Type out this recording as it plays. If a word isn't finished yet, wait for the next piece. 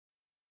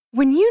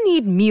When you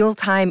need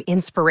mealtime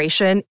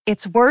inspiration,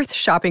 it's worth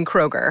shopping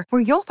Kroger,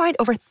 where you'll find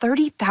over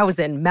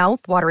 30,000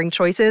 mouth-watering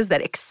choices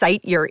that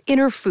excite your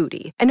inner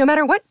foodie. And no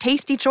matter what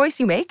tasty choice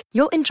you make,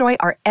 you'll enjoy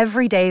our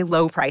everyday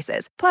low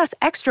prices, plus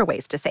extra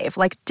ways to save,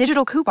 like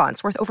digital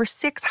coupons worth over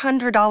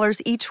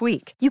 $600 each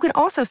week. You can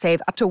also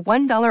save up to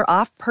 $1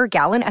 off per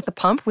gallon at the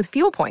pump with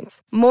fuel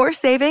points. More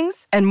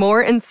savings and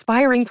more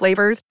inspiring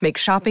flavors make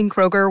shopping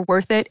Kroger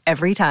worth it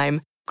every time.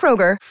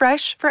 Kroger,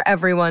 fresh for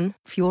everyone.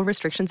 Fuel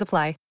restrictions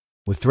apply.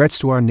 With threats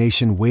to our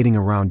nation waiting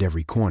around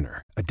every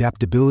corner,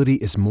 adaptability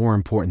is more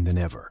important than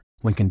ever.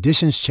 When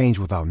conditions change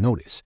without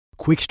notice,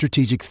 quick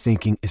strategic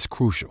thinking is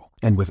crucial.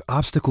 And with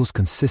obstacles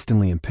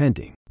consistently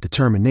impending,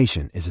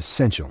 determination is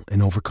essential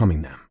in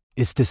overcoming them.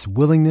 It's this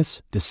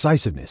willingness,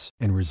 decisiveness,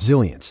 and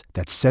resilience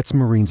that sets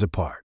Marines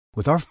apart.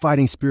 With our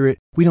fighting spirit,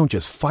 we don't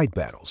just fight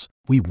battles,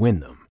 we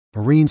win them.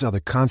 Marines are the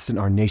constant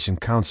our nation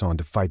counts on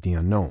to fight the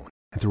unknown.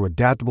 And through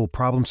adaptable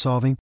problem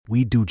solving,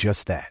 we do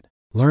just that.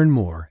 Learn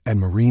more at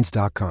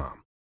marines.com.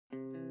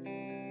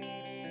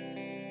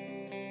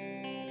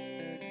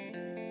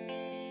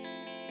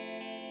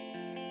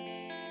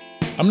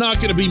 I'm not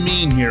going to be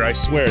mean here, I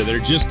swear. They're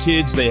just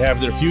kids. They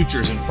have their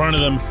futures in front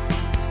of them.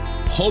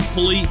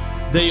 Hopefully,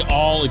 they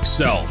all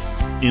excel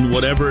in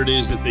whatever it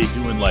is that they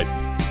do in life.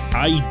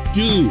 I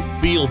do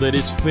feel that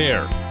it's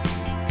fair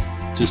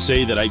to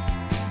say that I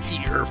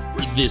fear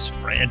for this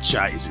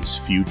franchise's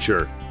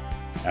future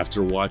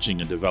after watching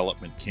a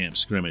development camp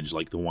scrimmage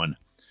like the one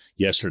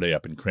yesterday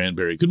up in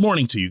Cranberry. Good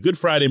morning to you. Good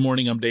Friday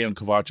morning. I'm Dejan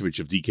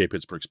Kovacevic of DK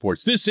Pittsburgh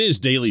Sports. This is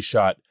Daily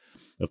Shot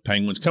of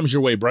Penguins. Comes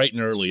your way bright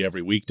and early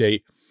every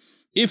weekday.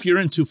 If you're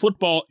into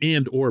football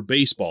and or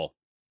baseball,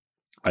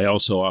 I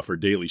also offer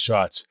daily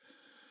shots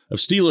of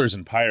Steelers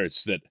and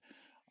Pirates that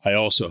I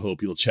also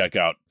hope you'll check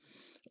out.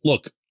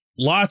 Look,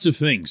 lots of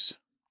things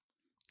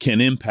can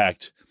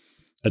impact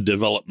a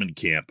development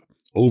camp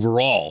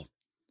overall,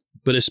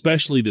 but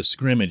especially the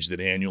scrimmage that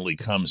annually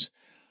comes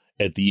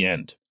at the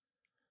end.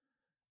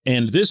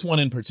 And this one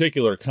in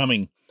particular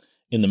coming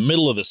in the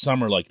middle of the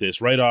summer like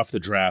this, right off the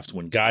draft,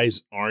 when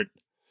guys aren't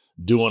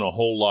doing a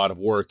whole lot of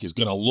work, is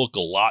going to look a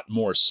lot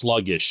more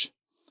sluggish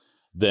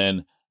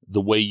than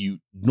the way you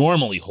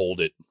normally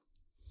hold it,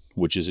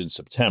 which is in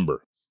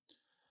September.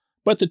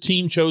 But the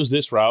team chose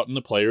this route, and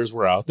the players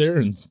were out there,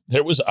 and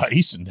there was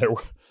ice, and there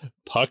were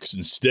pucks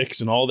and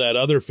sticks and all that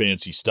other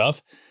fancy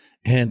stuff.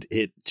 And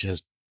I'm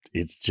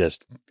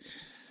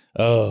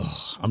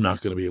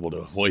not going to be able to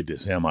avoid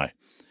this, am I?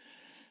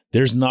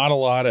 There's not a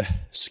lot of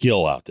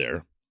skill out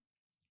there.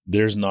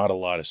 There's not a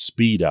lot of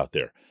speed out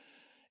there.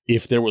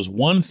 If there was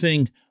one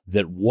thing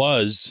that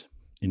was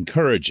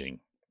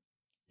encouraging,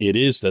 it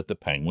is that the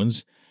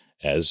Penguins,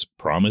 as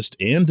promised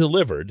and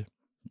delivered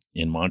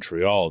in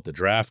Montreal at the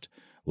draft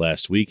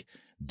last week,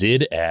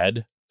 did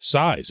add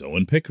size.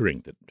 Owen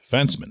Pickering, the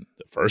defenseman,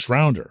 the first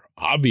rounder,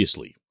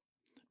 obviously.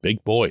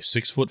 Big boy,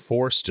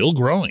 6'4", still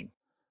growing.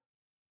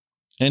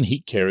 And he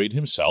carried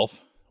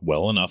himself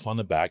well enough on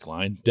the back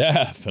line,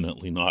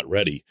 definitely not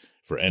ready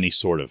for any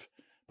sort of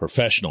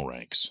professional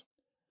ranks.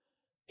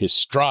 His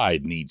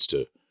stride needs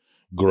to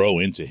grow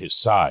into his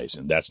size,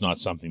 and that's not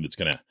something that's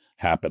going to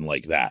happen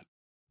like that.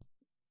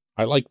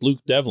 I like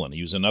Luke Devlin.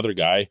 He was another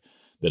guy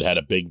that had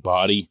a big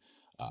body,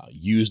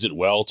 used it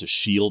well to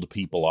shield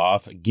people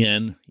off.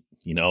 Again,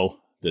 you know,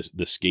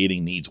 the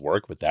skating needs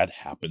work, but that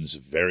happens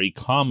very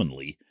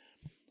commonly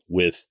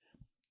with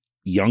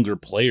younger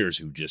players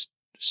who just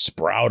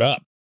sprout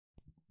up.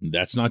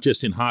 That's not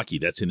just in hockey,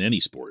 that's in any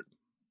sport.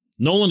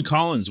 Nolan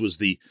Collins was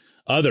the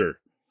other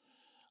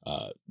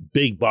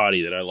big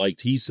body that I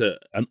liked. He's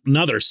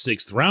another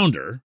sixth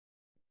rounder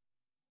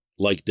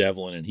like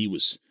Devlin, and he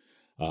was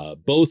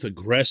both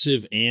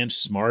aggressive and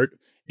smart.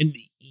 And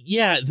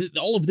yeah,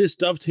 all of this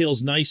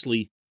dovetails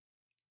nicely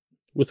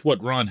with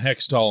what Ron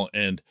Hextall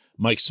and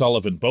Mike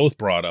Sullivan both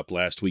brought up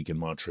last week in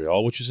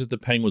Montreal, which is that the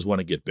Penguins want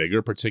to get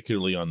bigger,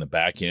 particularly on the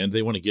back end.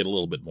 They want to get a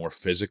little bit more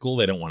physical.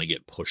 They don't want to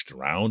get pushed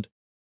around.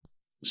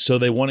 So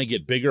they want to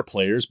get bigger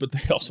players, but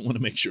they also want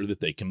to make sure that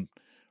they can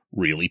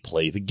really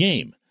play the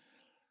game.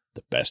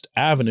 The best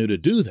avenue to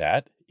do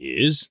that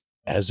is,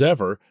 as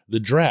ever, the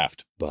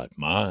draft. But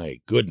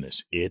my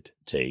goodness, it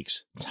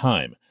takes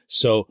time.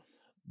 So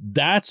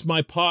that's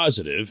my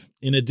positive,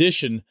 in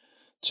addition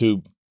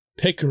to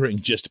Pickering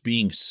just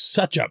being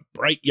such a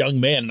bright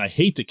young man. And I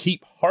hate to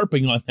keep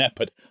harping on that,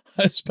 but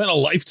I've spent a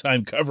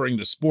lifetime covering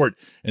the sport,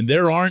 and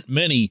there aren't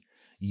many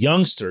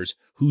youngsters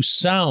who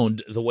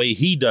sound the way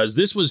he does.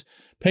 This was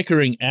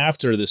Pickering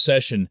after the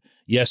session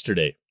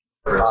yesterday.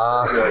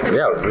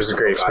 Yeah, it was a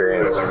great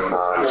experience.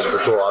 Super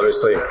cool,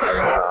 obviously.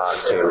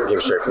 Came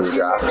straight from the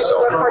draft,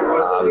 so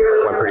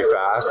went pretty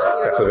fast.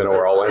 It's definitely been a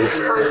whirlwind.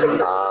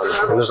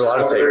 And there's a lot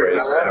of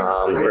takeaways.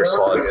 First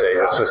of all, I'd say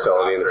this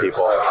facility and the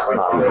people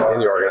in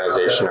the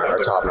organization are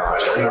top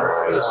notch.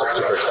 So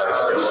super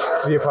excited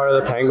to be a part of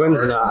the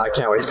Penguins, and I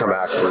can't wait to come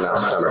back in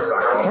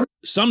September.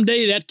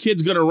 Someday that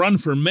kid's going to run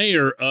for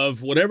mayor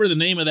of whatever the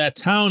name of that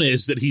town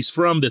is that he's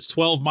from, that's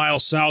 12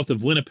 miles south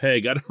of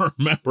Winnipeg. I don't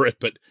remember it,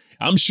 but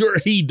I'm sure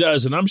he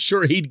does, and I'm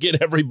sure he'd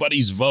get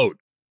everybody's vote.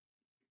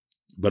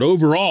 But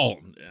overall,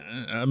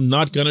 I'm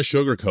not going to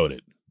sugarcoat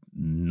it.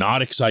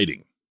 Not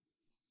exciting.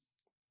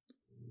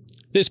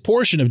 This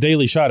portion of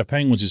Daily Shot of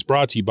Penguins is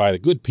brought to you by the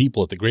good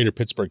people at the Greater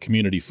Pittsburgh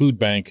Community Food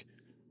Bank,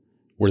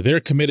 where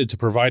they're committed to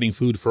providing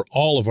food for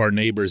all of our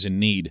neighbors in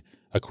need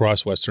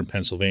across Western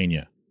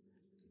Pennsylvania.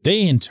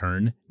 They, in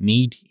turn,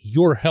 need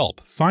your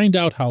help. Find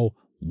out how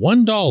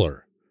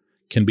 $1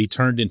 can be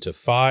turned into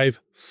 5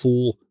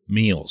 full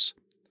meals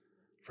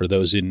for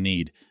those in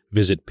need.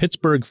 Visit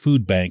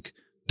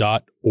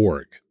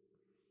pittsburghfoodbank.org.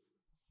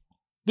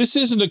 This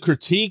isn't a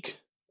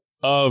critique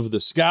of the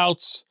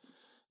scouts,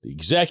 the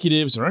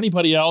executives, or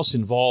anybody else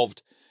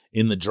involved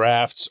in the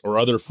drafts or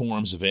other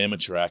forms of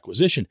amateur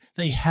acquisition.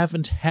 They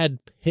haven't had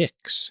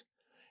picks.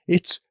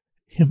 It's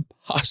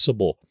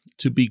impossible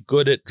to be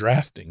good at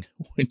drafting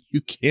when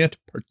you can't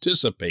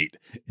participate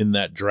in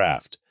that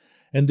draft.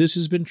 And this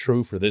has been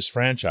true for this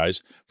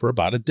franchise for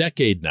about a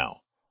decade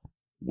now.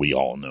 We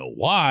all know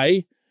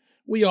why.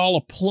 We all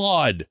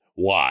applaud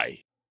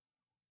why.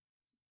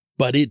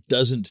 But it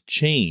doesn't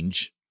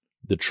change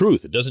the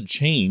truth. It doesn't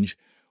change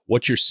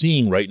what you're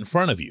seeing right in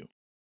front of you.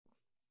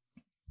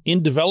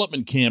 In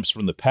development camps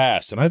from the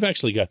past, and I've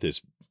actually got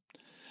this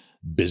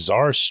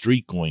bizarre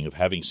streak going of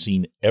having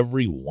seen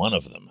every one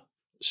of them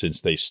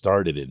since they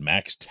started in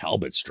Max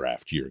Talbot's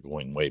draft year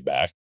going way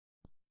back.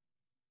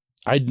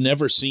 I'd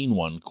never seen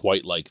one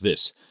quite like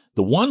this.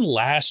 The one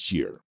last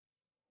year,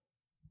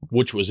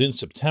 which was in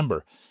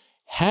September,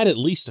 had at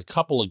least a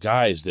couple of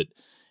guys that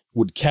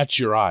would catch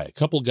your eye. A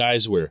couple of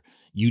guys where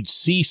you'd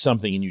see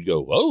something and you'd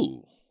go,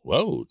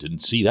 whoa,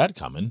 didn't see that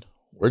coming.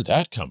 Where'd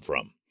that come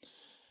from?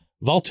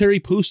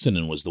 Valtteri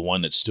Puustinen was the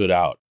one that stood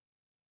out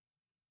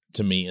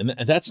to me. And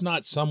that's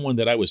not someone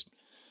that I was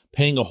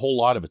paying a whole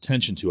lot of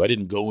attention to. I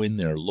didn't go in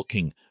there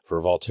looking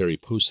for Valtteri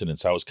Puustinen.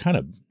 So I was kind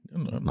of,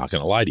 I'm not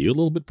going to lie to you, a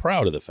little bit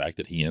proud of the fact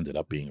that he ended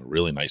up being a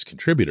really nice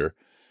contributor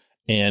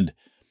and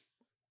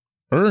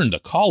earned a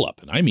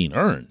call-up, and I mean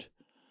earned,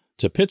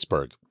 to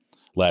Pittsburgh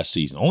last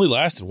season. Only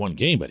lasted one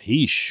game, but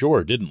he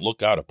sure didn't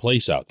look out of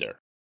place out there.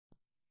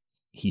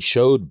 He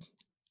showed,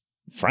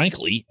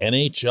 frankly,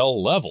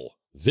 NHL-level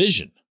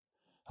vision,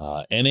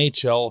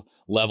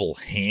 NHL-level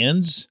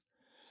hands.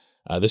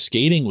 The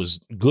skating was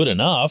good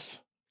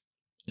enough,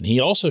 and he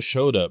also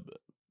showed a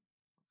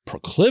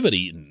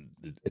proclivity and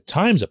at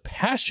times a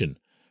passion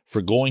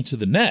for going to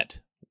the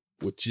net,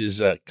 which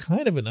is a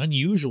kind of an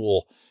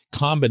unusual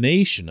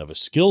combination of a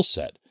skill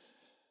set.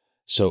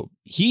 So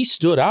he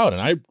stood out,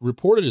 and I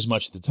reported as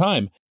much at the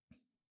time.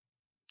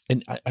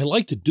 And I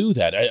like to do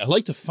that. I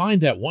like to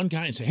find that one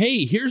guy and say,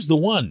 hey, here's the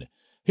one.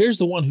 Here's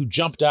the one who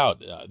jumped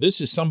out.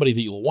 This is somebody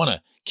that you'll want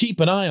to keep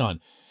an eye on,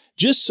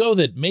 just so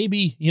that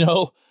maybe,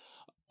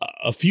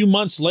 a few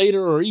months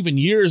later or even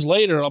years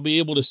later, I'll be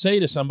able to say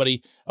to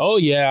somebody, oh,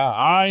 yeah,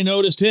 I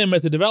noticed him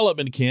at the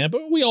development camp.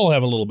 We all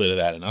have a little bit of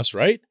that in us,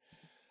 right?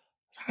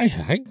 I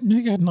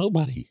got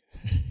nobody,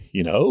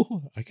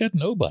 I got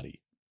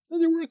nobody.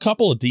 There were a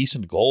couple of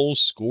decent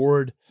goals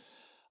scored,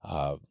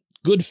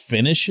 good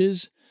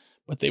finishes,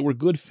 but they were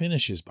good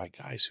finishes by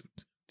guys who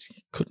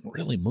couldn't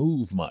really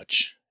move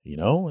much,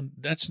 and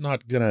that's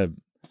not going to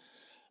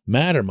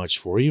matter much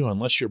for you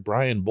unless you're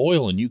Brian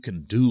Boyle and you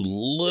can do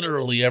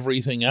literally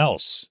everything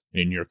else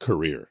in your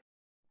career.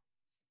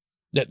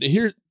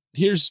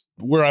 Here's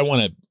where I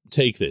want to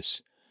take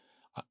this.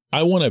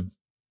 I want to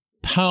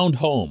pound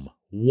home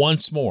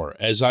once more,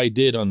 as I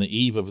did on the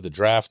eve of the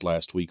draft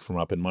last week from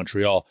up in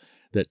Montreal,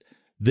 that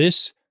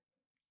this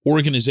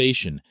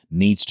organization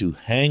needs to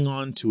hang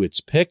on to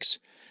its picks.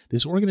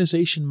 This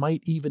organization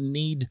might even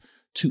need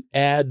to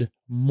add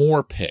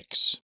more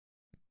picks.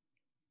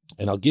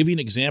 And I'll give you an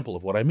example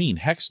of what I mean.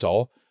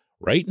 Hextall,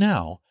 right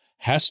now,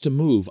 has to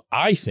move,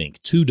 I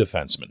think, 2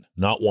 defensemen,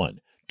 not 1,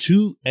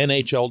 2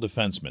 NHL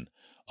defensemen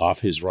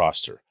off his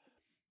roster.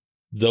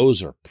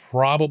 Those are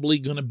probably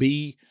going to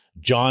be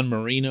John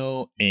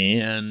Marino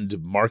and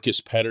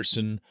Marcus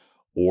Pettersson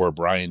or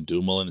Brian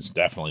Dumoulin. It's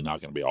definitely not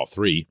going to be all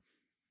 3.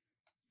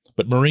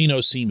 But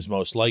Marino seems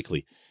most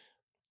likely.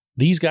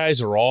 These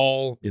guys are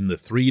all in the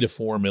 $3 to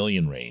 $4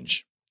 million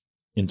range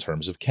in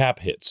terms of cap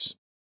hits.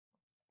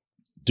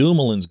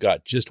 Dumoulin's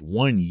got just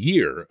 1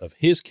 year of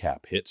his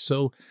cap hit,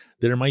 so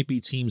there might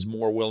be teams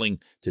more willing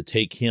to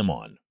take him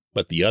on,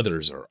 but the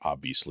others are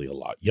obviously a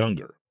lot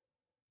younger.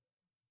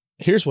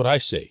 Here's what I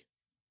say.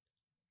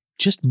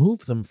 Just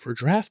move them for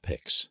draft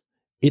picks.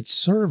 It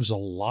serves a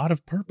lot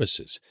of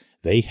purposes.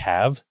 They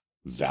have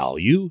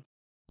value,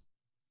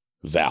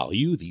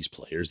 these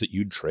players that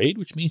you'd trade,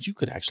 which means you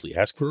could actually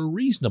ask for a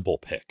reasonable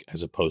pick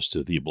as opposed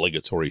to the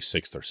obligatory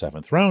 6th or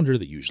 7th rounder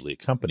that usually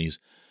accompanies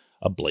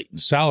a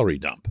blatant salary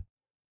dump.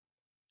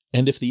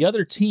 And if the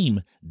other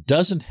team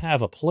doesn't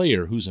have a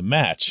player who's a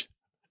match,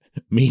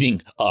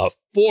 meaning a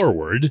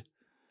forward,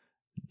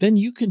 then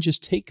you can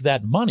just take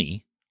that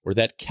money or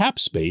that cap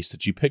space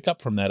that you pick up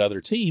from that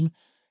other team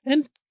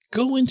and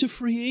go into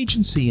free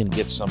agency and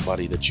get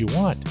somebody that you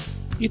want.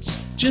 It's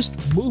just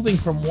moving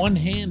from one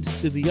hand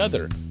to the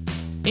other.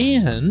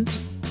 And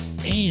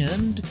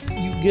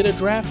you get a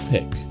draft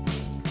pick.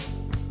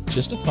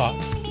 Just a thought.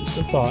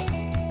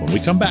 When we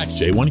come back,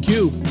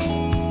 J1Q.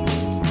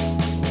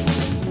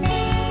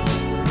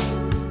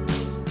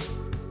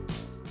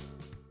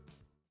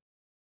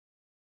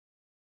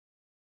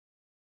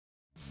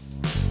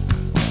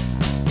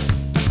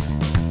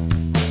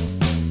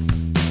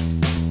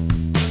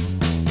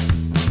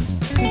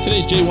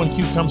 Today's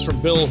J1Q comes from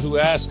Bill, who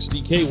asks,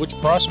 DK, which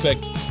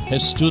prospect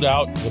has stood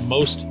out the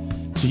most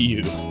to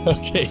you?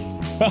 Okay,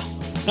 well,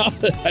 now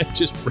that I've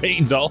just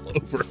rained all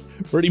over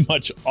pretty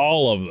much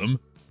all of them,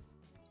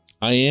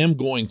 I am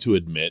going to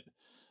admit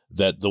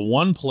that the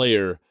one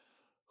player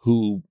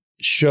who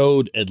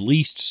showed at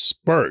least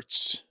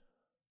spurts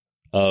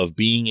of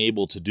being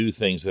able to do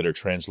things that are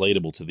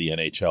translatable to the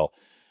NHL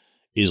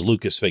is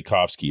Lukas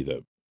Svejkovsky,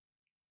 the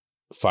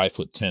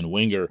 5'10"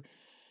 winger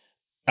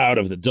out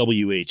of the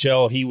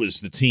WHL. He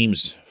was the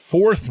team's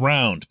 4th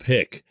round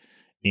pick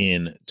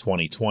in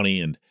 2020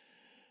 and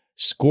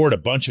scored a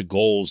bunch of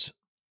goals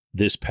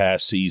this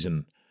past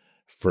season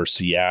for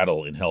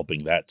Seattle in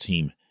helping that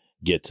team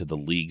get to the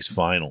league's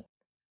final.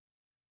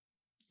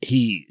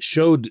 He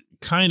showed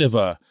kind of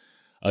a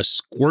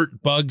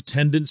squirt bug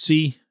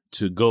tendency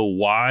to go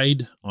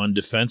wide on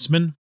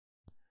defensemen.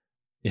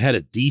 He had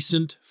a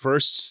decent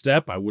first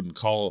step. I wouldn't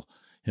call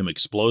him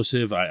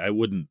explosive. I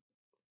wouldn't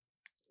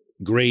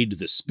grade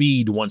the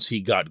speed once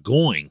he got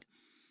going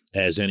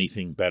as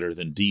anything better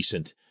than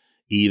decent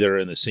either,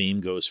 and the same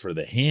goes for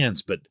the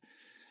hands. But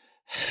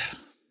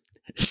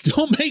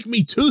don't make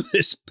me do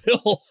this,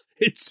 Bill.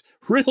 It's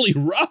really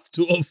rough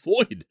to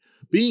avoid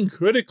being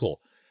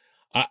critical.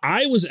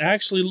 I was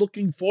actually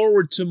looking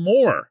forward to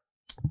more.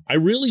 I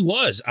really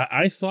was.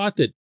 I thought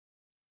that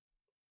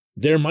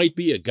there might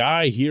be a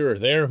guy here or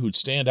there who'd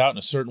stand out in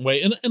a certain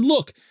way. And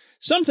look,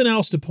 something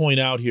else to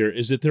point out here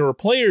is that there are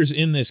players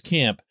in this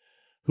camp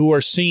who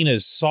are seen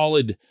as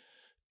solid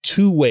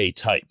two-way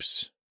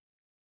types,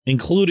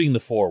 including the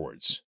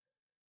forwards.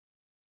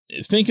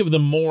 Think of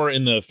them more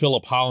in the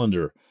Philip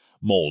Hollander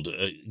mold.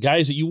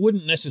 Guys that you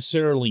wouldn't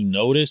necessarily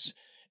notice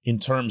in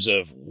terms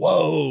of,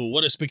 whoa,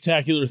 what a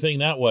spectacular thing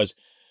that was.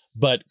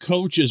 But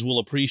coaches will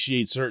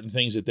appreciate certain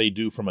things that they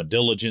do from a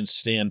diligence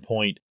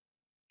standpoint,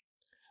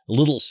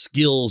 little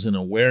skills and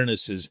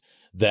awarenesses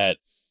that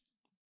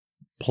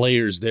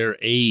players their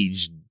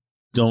age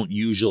don't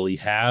usually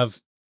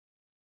have.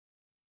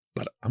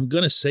 But I'm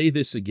going to say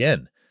this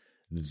again.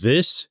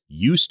 This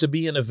used to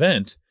be an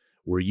event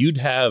where you'd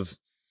have,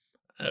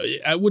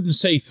 I wouldn't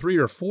say 3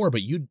 or 4,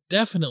 but you'd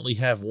definitely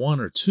have 1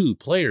 or 2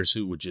 players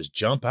who would just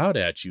jump out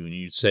at you and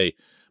you'd say,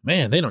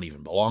 man, they don't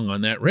even belong on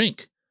that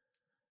rink.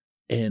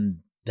 And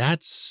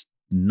that's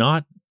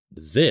not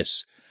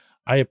this.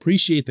 I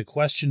appreciate the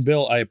question,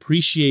 Bill. I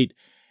appreciate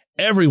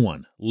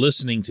everyone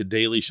listening to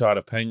Daily Shot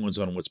of Penguins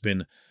on what's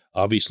been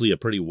obviously a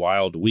pretty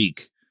wild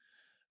week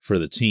for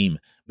the team.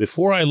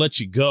 Before I let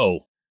you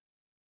go,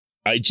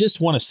 I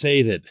just want to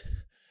say that,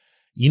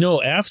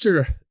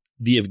 after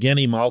the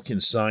Evgeny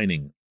Malkin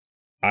signing,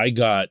 I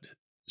got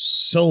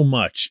so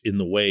much in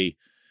the way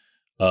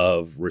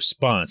of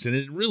response. And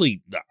it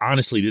really,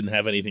 honestly, didn't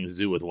have anything to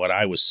do with what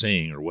I was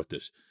saying or what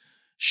the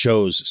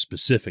show's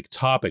specific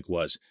topic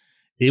was.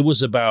 It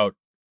was about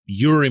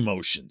your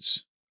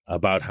emotions,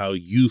 about how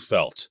you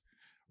felt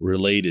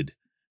related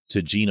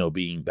to Gino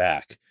being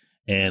back.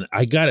 And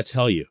I got to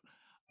tell you,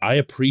 I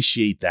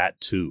appreciate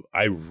that too.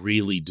 I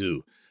really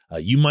do.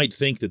 You might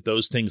think that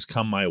those things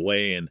come my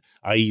way and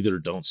I either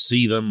don't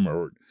see them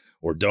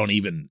or don't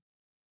even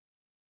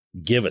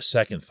give a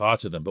second thought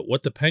to them. But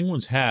what the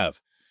Penguins have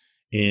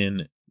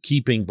in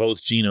keeping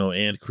both Gino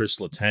and Chris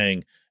Letang,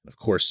 and of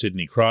course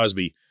Sidney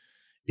Crosby,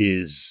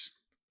 it's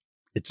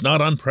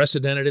not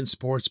unprecedented in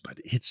sports, but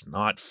it's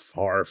not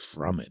far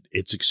from it.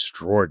 It's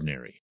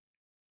extraordinary.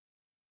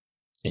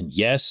 And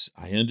yes,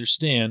 I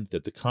understand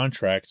that the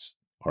contracts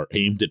are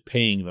aimed at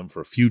paying them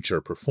for future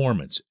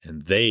performance,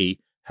 and they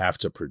have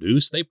to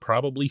produce. They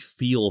probably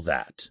feel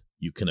that,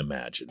 you can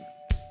imagine.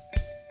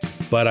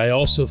 But I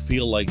also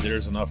feel like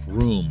there's enough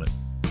room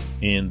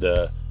in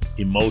the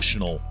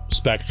emotional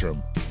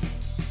spectrum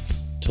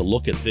to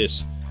look at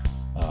this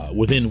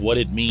within what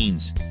it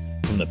means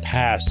from the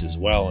past as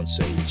well and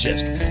say,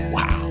 just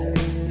wow.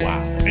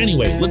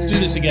 Anyway, let's do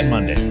this again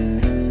Monday.